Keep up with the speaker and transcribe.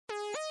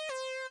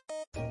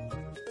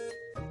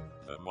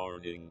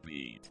Morning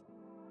Beat,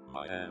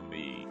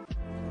 Miami.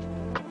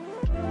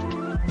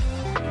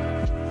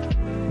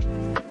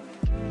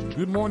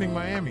 Good morning,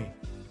 Miami.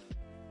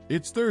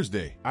 It's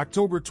Thursday,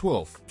 October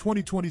 12th,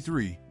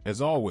 2023.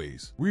 As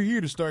always, we're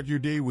here to start your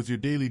day with your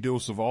daily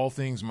dose of all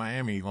things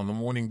Miami on the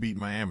Morning Beat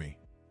Miami.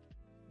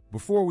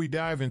 Before we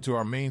dive into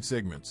our main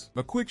segments,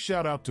 a quick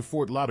shout out to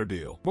Fort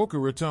Lauderdale, Boca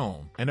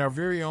Raton, and our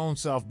very own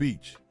South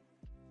Beach.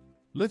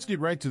 Let's get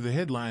right to the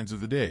headlines of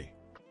the day.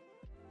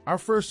 Our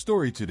first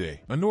story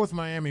today, a North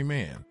Miami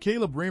man,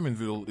 Caleb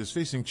Raymondville, is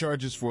facing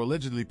charges for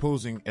allegedly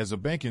posing as a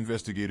bank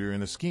investigator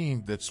in a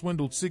scheme that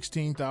swindled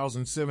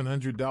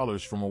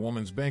 $16,700 from a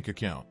woman's bank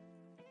account.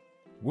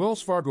 Wells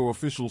Fargo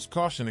officials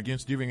caution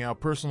against giving out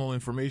personal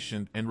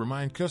information and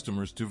remind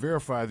customers to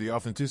verify the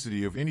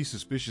authenticity of any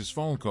suspicious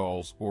phone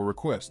calls or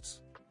requests.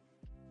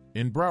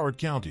 In Broward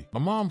County, a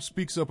mom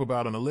speaks up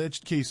about an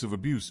alleged case of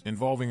abuse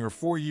involving her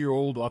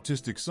 4-year-old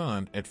autistic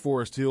son at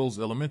Forest Hills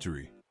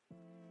Elementary.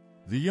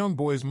 The young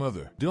boy's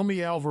mother,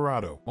 Dilmy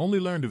Alvarado, only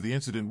learned of the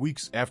incident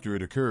weeks after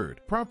it occurred,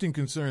 prompting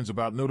concerns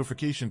about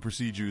notification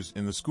procedures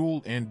in the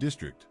school and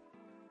district.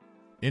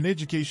 In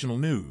educational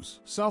news,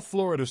 South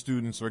Florida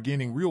students are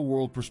gaining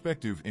real-world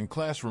perspective in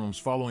classrooms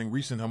following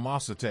recent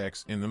Hamas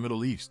attacks in the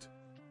Middle East.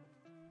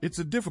 It's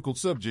a difficult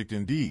subject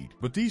indeed,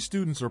 but these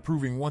students are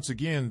proving once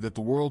again that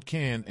the world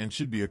can and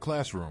should be a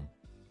classroom.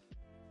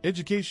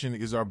 Education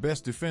is our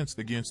best defense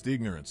against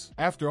ignorance,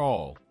 after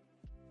all.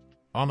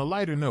 On a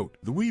lighter note,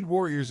 the weed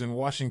warriors in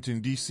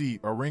Washington, D.C.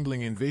 are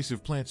wrangling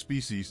invasive plant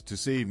species to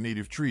save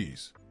native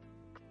trees.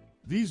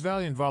 These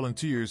valiant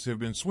volunteers have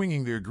been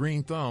swinging their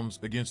green thumbs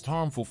against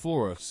harmful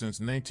flora since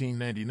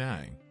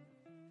 1999.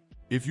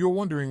 If you're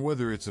wondering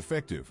whether it's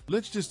effective,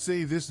 let's just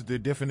say this: the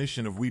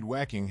definition of weed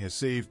whacking has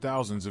saved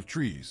thousands of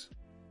trees.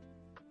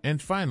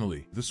 And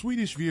finally, the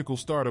Swedish vehicle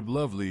startup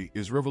Lovely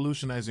is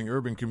revolutionizing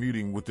urban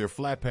commuting with their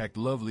flat-packed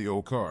Lovely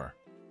O car.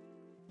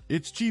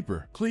 It's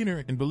cheaper,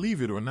 cleaner, and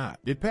believe it or not,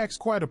 it packs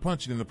quite a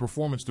punch in the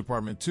performance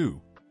department too.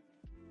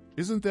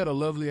 Isn't that a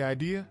lovely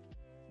idea?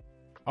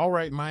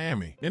 Alright,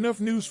 Miami,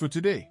 enough news for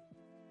today.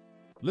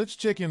 Let's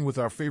check in with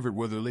our favorite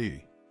weather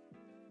lady.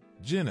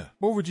 Jenna,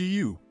 over to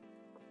you.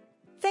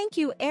 Thank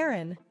you,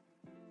 Aaron.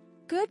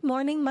 Good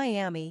morning,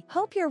 Miami.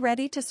 Hope you're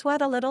ready to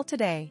sweat a little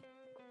today.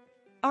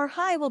 Our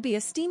high will be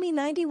a steamy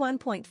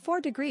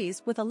 91.4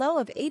 degrees with a low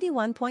of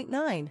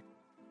 81.9.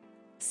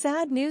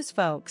 Sad news,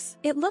 folks.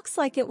 It looks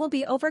like it will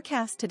be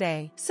overcast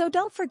today, so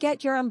don't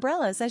forget your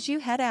umbrellas as you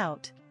head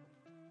out.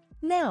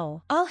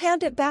 Now, I'll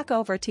hand it back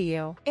over to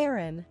you,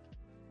 Aaron.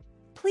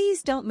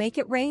 Please don't make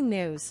it rain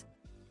news.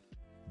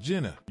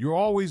 Jenna, you're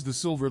always the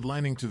silver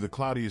lining to the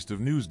cloudiest of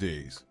news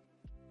days.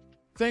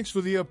 Thanks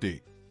for the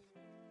update.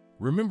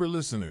 Remember,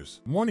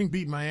 listeners, Morning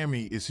Beat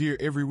Miami is here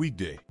every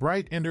weekday,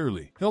 bright and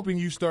early, helping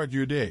you start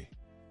your day.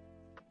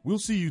 We'll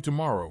see you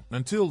tomorrow.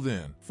 Until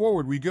then,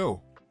 forward we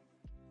go.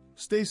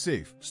 Stay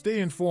safe, stay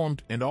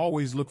informed, and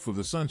always look for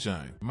the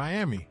sunshine.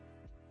 Miami.